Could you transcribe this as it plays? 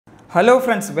Hello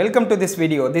friends, welcome to this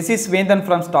video. This is Vendan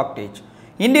from StockTech.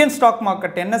 Indian stock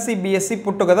market NSE, BSE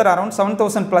put together around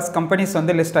 7,000 plus companies on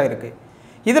the list.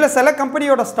 இதில் சில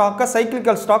கம்பெனியோட ஸ்டாக்கை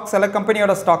cyclical stock, சில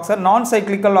கம்பெனியோட ஸ்டாக்ஸை நான்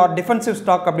cyclical R defensive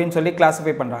stock அப்படின்னு சொல்லி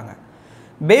classify பண்ணுறாங்க.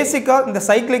 பேசிக்காக இந்த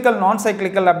சைக்கிளிக்கல் நான்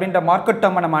சைக்கிளிக்கல் அப்படின்ற மார்க்கெட்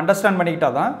டர்மை நம்ம அண்டர்ஸ்டாண்ட்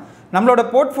பண்ணிக்கிட்டால் தான் நம்மளோட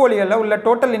போர்ட்ஃபோலியோவில் உள்ள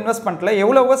டோட்டல் இன்வெஸ்ட்மெண்ட்டில்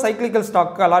எவ்வளவோ சைக்கிளிக்கல்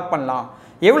ஸ்டாக்கு அலாட் பண்ணலாம்,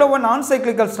 எவ்வளவோ நான்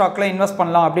சைக்கிளிக்கல் ஸ்டாக்கில் இன்வெஸ்ட்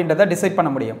பண்ணலாம் அப்படின்றத டிசைட்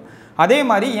பண்ண முடியும். அதே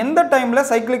மாதிரி எந்த டைமில்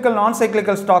சைக்கிளிக்கல் நான்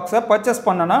சைக்கிளிக்கல் ஸ்டாக்ஸை பர்ச்சேஸ்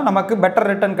பண்ணனா நமக்கு பெட்டர்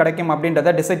ரிட்டர்ன் கிடைக்கும்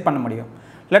அப்படின்றத டிசைட் பண்ண முடியும்.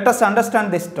 Let us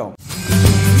understand this term.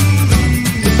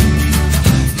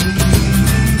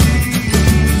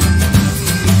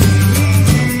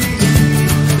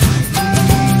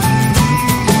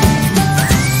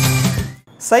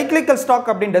 Cyclical stock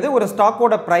அப்படின்றது ஒரு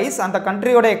ஸ்டாக்கோட ப்ரைஸ் அந்த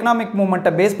கண்ட்ரியோட எக்கனாமிக்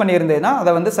மூவ்மெண்ட்டை பேஸ் பண்ணியிருந்ததுன்னா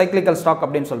அதை வந்து சைக்கிளிக்கல் ஸ்டாக்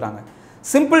அப்படின்னு சொல்கிறாங்க.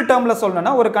 சிம்பிள் டேர்மில்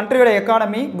சொல்லணும்னா ஒரு கண்ட்ரியோட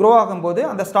எக்கானமி க்ரோ ஆகும்போது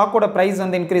அந்த ஸ்டாக்கோட ப்ரைஸ்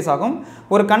வந்து இன்க்ரீஸ் ஆகும்,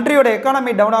 ஒரு கண்ட்ரியோட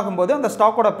எக்கானமி டவுன் ஆகும்போது அந்த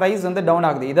ஸ்டாக்கோட ப்ரைஸ் வந்து டவுன்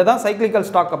ஆகுது. இதை தான் சைக்கிளிக்கல்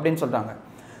ஸ்டாக் அப்படின்னு சொல்கிறாங்க.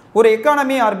 ஒரு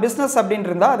எக்கானமி ஆர் பிஸ்னஸ் அப்படின்னு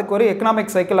இருந்தால் அதுக்கு ஒரு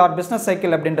economic cycle R business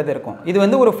cycle அப்படின்றது இருக்கும். இது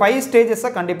வந்து ஒரு 5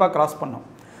 ஸ்டேஜஸை கண்டிப்பாக கிராஸ் பண்ணும்.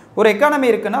 ஒரு எக்கானமி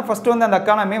இருக்குன்னா ஃபஸ்ட்டு வந்து அந்த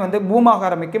எக்கானமி வந்து பூம் ஆக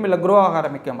ஆரம்பிக்கும், இல்லை க்ரோ ஆக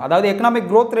ஆரம்பிக்கும். அதாவது எக்கனாமிக்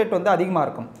க்ரோத் ரேட் வந்து அதிகமாக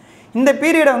இருக்கும். இந்த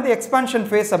பீரியடை வந்து எக்ஸ்பான்ஷன்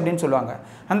ஃபேஸ் அப்படின்னு சொல்லுவாங்க.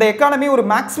 அந்த எக்கானமி ஒரு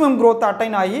மேக்ஸிமம் க்ரோத்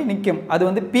அட்டைன் ஆகி நிற்கும், அது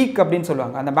வந்து பீக் அப்படின்னு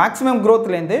சொல்லுவாங்க. அந்த மேக்ஸிமம்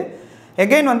க்ரோத்லேருந்து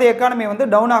எகைன் வந்து எக்கானமி வந்து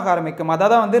டவுன் ஆக ஆரம்பிக்கும்,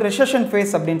 அதாவது வந்து ரிசெஷன்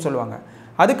ஃபேஸ் அப்படின்னு சொல்லுவாங்க.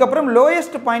 அதுக்கப்புறம்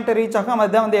லோயஸ்ட் பாயிண்ட்டை ரீச் ஆகும்,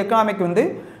 அதுதான் வந்து எக்கானமிக் வந்து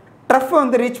ட்ரஃப்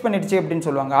வந்து ரீச் பண்ணிடுச்சு அப்படின்னு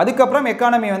சொல்லுவாங்க. அதுக்கப்புறம்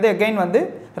எக்கானமி வந்து எகைன் வந்து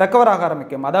ரெக்கவர் ஆக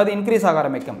ஆரம்பிக்கும், அதாவது இன்க்ரீஸ் ஆக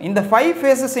ஆரம்பிக்கும். இந்த 5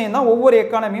 ஃபேஸஸையும் தான் ஒவ்வொரு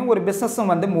எக்கானமியும் ஒரு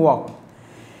பிஸ்னஸும் வந்து மூவ் ஆகும்.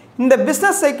 இந்த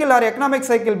business cycle R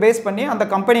economic cycle base பண்ணி அந்த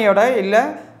கம்பெனியோட இல்லை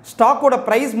ஸ்டாக்கோட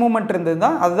ப்ரைஸ் மூவ்மெண்ட் இருந்தது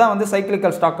தான் அதுதான் வந்து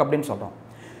சைக்கிளிக்கல் ஸ்டாக் அப்படின்னு சொல்கிறோம்.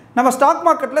 நம்ம ஸ்டாக்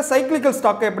மார்க்கெட்டில் சைக்கிளிக்கல்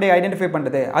ஸ்டாக்கை எப்படி ஐடென்டிஃபை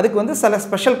பண்ணுறது? அதுக்கு வந்து சில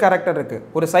ஸ்பெஷல் கேரக்டர் இருக்குது.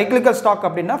 ஒரு சைக்கிளிக்கல் ஸ்டாக்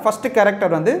அப்படின்னா ஃபஸ்ட்டு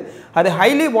கேரக்டர் வந்து அது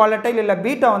ஹைலி வாலட்டைல் இல்லை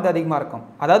பீட்டா வந்து அதிகமாக இருக்கும்.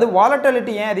 அதாவது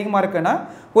வாலட்டிலிட்டி ஏன் அதிகமாக இருக்குன்னா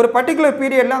ஒரு பர்டிகுலர்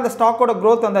பீரியடில் அந்த ஸ்டாக்கோட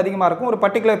க்ரோத் வந்து அதிகமாக இருக்கும், ஒரு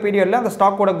பர்டிகுலர் பீரியடில் அந்த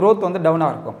ஸ்டாக்கோட க்ரோத் வந்து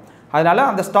டவுனாக இருக்கும். அதனால்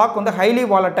அந்த ஸ்டாக் வந்து ஹைலி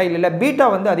வாலட்டைல் இல்லை பீட்டா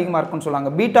வந்து அதிகமாக இருக்குன்னு சொல்லுவாங்க.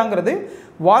 பீட்டாங்கிறது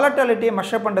வாலட்டிலிட்டியை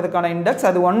மெஷர் பண்ணுறதுக்கான இண்டெக்ஸ்.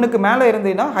 அது 1க்கு மேலே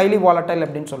இருந்ததுன்னா ஹைலி வாலட்டைல்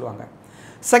அப்படின்னு சொல்லுவாங்க.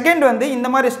 செகண்ட் வந்து இந்த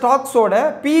மாதிரி ஸ்டாக்ஸோட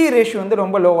PE ரேஷியோ வந்து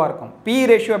ரொம்ப லோவாக இருக்கும். PE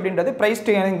ரேஷியோ அப்படின்றது ப்ரைஸ்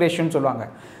டு ஏர்னிங் ரேஷியோன்னு சொல்லுவாங்க.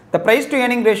 இந்த ப்ரைஸ் டு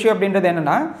ஏர்னிங் ரேஷியோ அப்படின்றது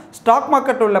என்னென்னா ஸ்டாக்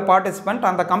மார்க்கெட் உள்ள பார்ட்டிசிபெண்ட்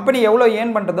அந்த கம்பெனி எவ்வளோ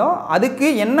ஏர்ன் பண்ணுறதோ அதுக்கு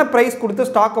என்ன ப்ரைஸ் கொடுத்து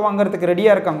ஸ்டாக் வாங்குறதுக்கு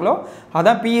ரெடியாக இருக்காங்களோ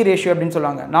அதான் PE ரேஷியோ அப்படின்னு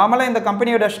சொல்லுவாங்க. நார்மலாக இந்த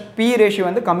கம்பெனியோட PE ரேஷியோ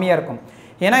வந்து கம்மியாக இருக்கும்.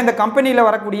 ஏன்னா இந்த கம்பெனியில்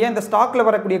வரக்கூடிய இந்த ஸ்டாக்கில்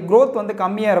வரக்கூடிய க்ரோத் வந்து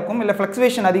கம்மியாக இருக்கும், இல்லை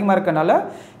ஃப்ளக்சுவேஷன் அதிகமாக இருக்கனால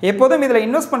எப்போதும் இதில்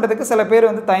இன்வெஸ்ட் பண்ணுறதுக்கு சில பேர்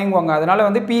வந்து தயங்குவாங்க. அதனால்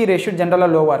வந்து PE ரேஷியோ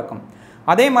ஜென்ரலாக லோவாக இருக்கும்.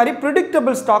 அதே மாதிரி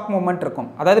ப்ரிடிக்டபிள் ஸ்டாக் மூவ்மெண்ட் இருக்கும்.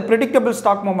 அதாவது ப்ரிடிக்டபிள்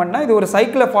ஸ்டாக் மூவ்மெண்ட்னா இது ஒரு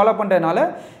சைக்கிளை ஃபாலோ பண்ணுறதுனால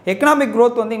எக்கனாமிக்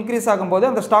க்ரோத் வந்து இன்க்ரீஸ் ஆகும்போது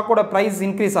அந்த ஸ்டாக்கோட ப்ரைஸ்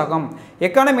இன்க்ரீஸ் ஆகும்,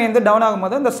 எக்கானமி வந்து டவுன்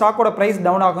ஆகும்போது அந்த ஸ்டாக்கோட ப்ரைஸ்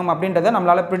டவுன் ஆகும் அப்படின்றத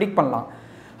நம்மளால் ப்ரிடிக்ட் பண்ணலாம்.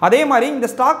 அதே மாதிரி இந்த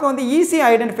ஸ்டாக்கை வந்து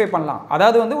ஈஸியாக ஐடென்டிஃபை பண்ணலாம்.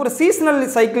 அதாவது வந்து ஒரு சீசனல்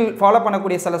சைக்கிள் ஃபாலோ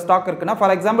பண்ணக்கூடிய சில ஸ்டாக் இருக்குன்னா,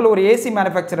 ஃபார் எக்ஸாம்பிள் ஒரு ஏசி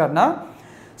மேனுஃபேக்சரர்னா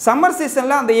சம்மர்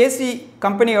சீசனில் அந்த ஏசி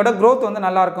கம்பெனியோட க்ரோத் வந்து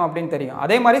நல்லாயிருக்கும் அப்படின்னு தெரியும்.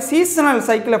 அதே மாதிரி சீசனல்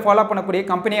சைக்கிளை ஃபாலோ பண்ணக்கூடிய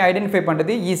கம்பெனியை ஐடென்டிஃபை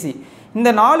பண்ணுறது ஈஸி. இந்த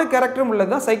 4 கேரக்டரும்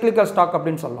உள்ளது தான் சைக்கிளிக்கல் ஸ்டாக்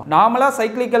அப்படின்னு சொல்லலாம். நார்மலாக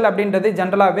சைக்கிளிக்கல் அப்படின்றது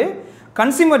ஜென்ரலாகவே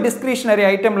கன்சியூமர் டிஸ்கிரிஷனரி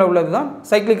ஐட்டமில் உள்ளது தான்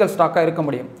சைக்கிளிக்கல் ஸ்டாக்காக இருக்க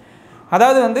முடியும்.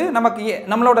 அதாவது வந்து நமக்கு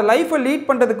நம்மளோட லைஃப்பை லீட்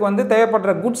பண்ணுறதுக்கு வந்து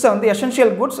தேவைப்படுற குட்ஸை வந்து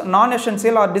எசென்ஷியல் குட்ஸ், நான்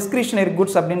எசென்ஷியல் ஆர் டிஸ்கிரிஷனரி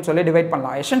குட்ஸ் அப்படின்னு சொல்லி டிவைட்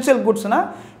பண்ணலாம். எசென்ஷியல் குட்ஸ்னால்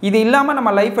இது இல்லாமல்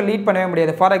நம்ம லைஃப்பை லீட் பண்ணவே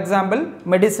முடியாது. ஃபார் எக்ஸாம்பிள்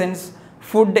மெடிசின்ஸ்,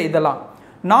 ஃபுட், இதெல்லாம்.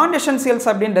 நான் எசென்ஷியல்ஸ்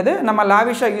அப்படின்றது நம்ம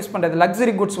லாவிஷாக யூஸ் பண்ணுறது,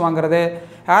 லக்ஸரி குட்ஸ் வாங்குறது,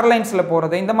 ஏர்லைன்ஸில்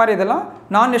போகிறது, இந்த மாதிரி இதெல்லாம்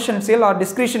நான் எசென்ஷியல் ஆர்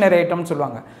டிஸ்கிரிஷனரி ஐட்டம்னு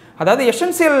சொல்லுவாங்க. அதாவது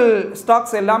எசென்ஷியல்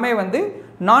ஸ்டாக்ஸ் எல்லாமே வந்து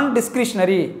நான்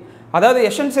டிஸ்கிரிஷனரி, அதாவது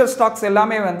எசென்ஷியல் ஸ்டாக்ஸ்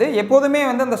எல்லாமே வந்து எப்போதுமே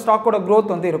வந்து அந்த ஸ்டாக்கோட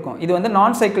க்ரோத் வந்து இருக்கும். இது வந்து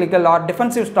நான் சைக்கிளிக்கல் ஆர்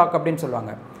டிஃபென்சிவ் ஸ்டாக் அப்படின்னு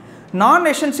சொல்லுவாங்க. நான்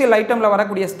எசென்ஷியல் ஐட்டமில்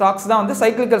வரக்கூடிய ஸ்டாக்ஸ் தான் வந்து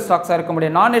சைக்கிளிக்கல் ஸ்டாக்ஸாக இருக்க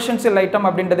முடியும். நான் எசென்ஷியல் ஐட்டம்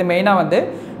அப்படின்றது மெயினாக வந்து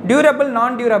டியூரபிள்,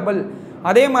 நான் டியூரபிள்,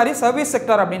 அதே மாதிரி சர்வீஸ்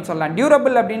செக்டர் அப்படின்னு சொல்லலாம்.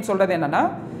 டியூரபிள் அப்படின்னு சொல்கிறது என்னென்னா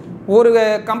ஒரு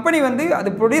கம்பெனி வந்து அது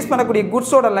ப்ரொடியூஸ் பண்ணக்கூடிய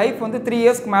குட்ஸோட லைஃப் வந்து 3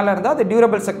 இயர்ஸ்க்கு மேலே இருந்தால் அது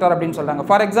டியூரபிள் செக்டர் அப்படின்னு சொல்கிறாங்க.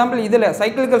 ஃபார் எக்ஸாம்பிள் இதில்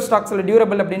சைக்கிளிக்கல் ஸ்டாக்ஸில்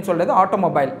டியூரபிள் அப்படின்னு சொல்கிறது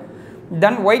ஆட்டோமொபைல்.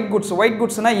 தென் ஒயிட்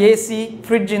குட்ஸ்னால் ஏசி,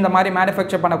 ஃப்ரிட்ஜ், இந்த மாதிரி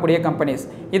மேனுஃபேக்சர் பண்ணக்கூடிய கம்பெனிஸ்,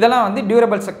 இதெல்லாம் வந்து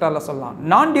டியூரபிள் செக்டரில் சொல்லலாம்.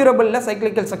 நான் டியூரபிளில்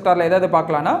சைக்கிளிக்கல் செக்டரில் எதாவது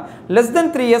பார்க்கலாம்னா லெஸ்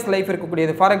தென் 3 இயர்ஸ் லைஃப்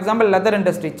இருக்கக்கூடியது. For example leather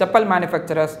industry, chappal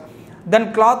manufacturers, then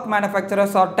cloth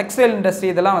manufacturers R textile industry,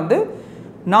 இதெல்லாம் வந்து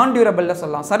நான் டியூரபிளில்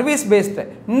சொல்லலாம். சர்வீஸ் பேஸ்டு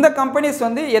இந்த கம்பெனிஸ்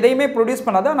வந்து எதையுமே ப்ரொடியூஸ்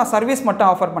பண்ணாத ஆனால் சர்வீஸ் மட்டும்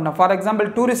ஆஃபர் பண்ண. For example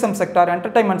tourism sector,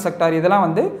 entertainment sector, இதெல்லாம்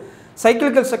வந்து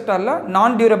சைக்கிளிக்கல் செக்டாரில்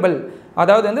நான் டியூரபிள்,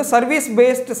 அதாவது வந்து சர்வீஸ்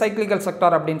பேஸ்டு சைக்கிளிக்கல்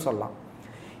செக்டார் அப்படின்னு சொல்லலாம்.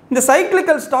 இந்த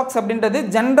சைக்கிளிக்கல் ஸ்டாக்ஸ் அப்படின்றது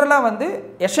ஜென்ரலாக வந்து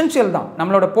எசென்ஷியல் தான்.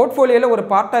 நம்மளோட போர்ட்ஃபோலியோவில் ஒரு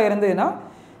பார்ட்டாக இருந்ததுன்னா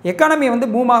எக்கானமி வந்து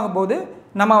பூம் ஆகும்போது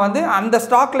நம்ம வந்து அந்த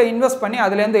ஸ்டாக்கில் இன்வெஸ்ட் பண்ணி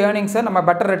அதுலேருந்து ஏர்னிங்ஸை நம்ம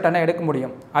பெட்டர் ரிட்டர்னை எடுக்க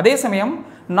முடியும். அதே சமயம்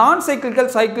நான்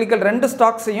சைக்கிளிக்கல் ரெண்டு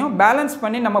ஸ்டாக்ஸையும் பேலன்ஸ்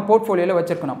பண்ணி நம்ம போர்ட்ஃபோலியோவில்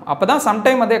வச்சுருக்கணும். அப்போ தான்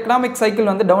சம்டைம் வந்து எக்கனாமிக்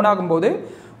சைக்கிள் வந்து டவுன் ஆகும்போது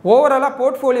ஓவராலாக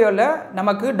போர்ட்ஃபோலியோவில்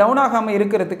நமக்கு டவுன் ஆகாமல்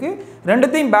இருக்கிறதுக்கு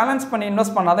ரெண்டுத்தையும் பேலன்ஸ் பண்ணி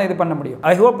இன்வெஸ்ட் பண்ணால் தான் இது பண்ண முடியும்.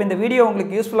 ஐ ஹோப் இந்த வீடியோ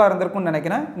உங்களுக்கு யூஸ்ஃபுல்லாக இருந்திருக்கும்னு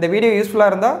நினைக்கிறேன். இந்த வீடியோ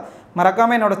யூஸ்ஃபுல்லாக இருந்தால்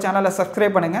மறக்காமல் என்னோட சேனலை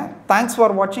சப்ஸ்கிரைப் பண்ணுங்கள். தேங்க்ஸ்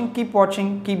ஃபார் வாட்சிங். கீப்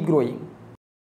வாட்சிங், கீப் க்ரோயிங்.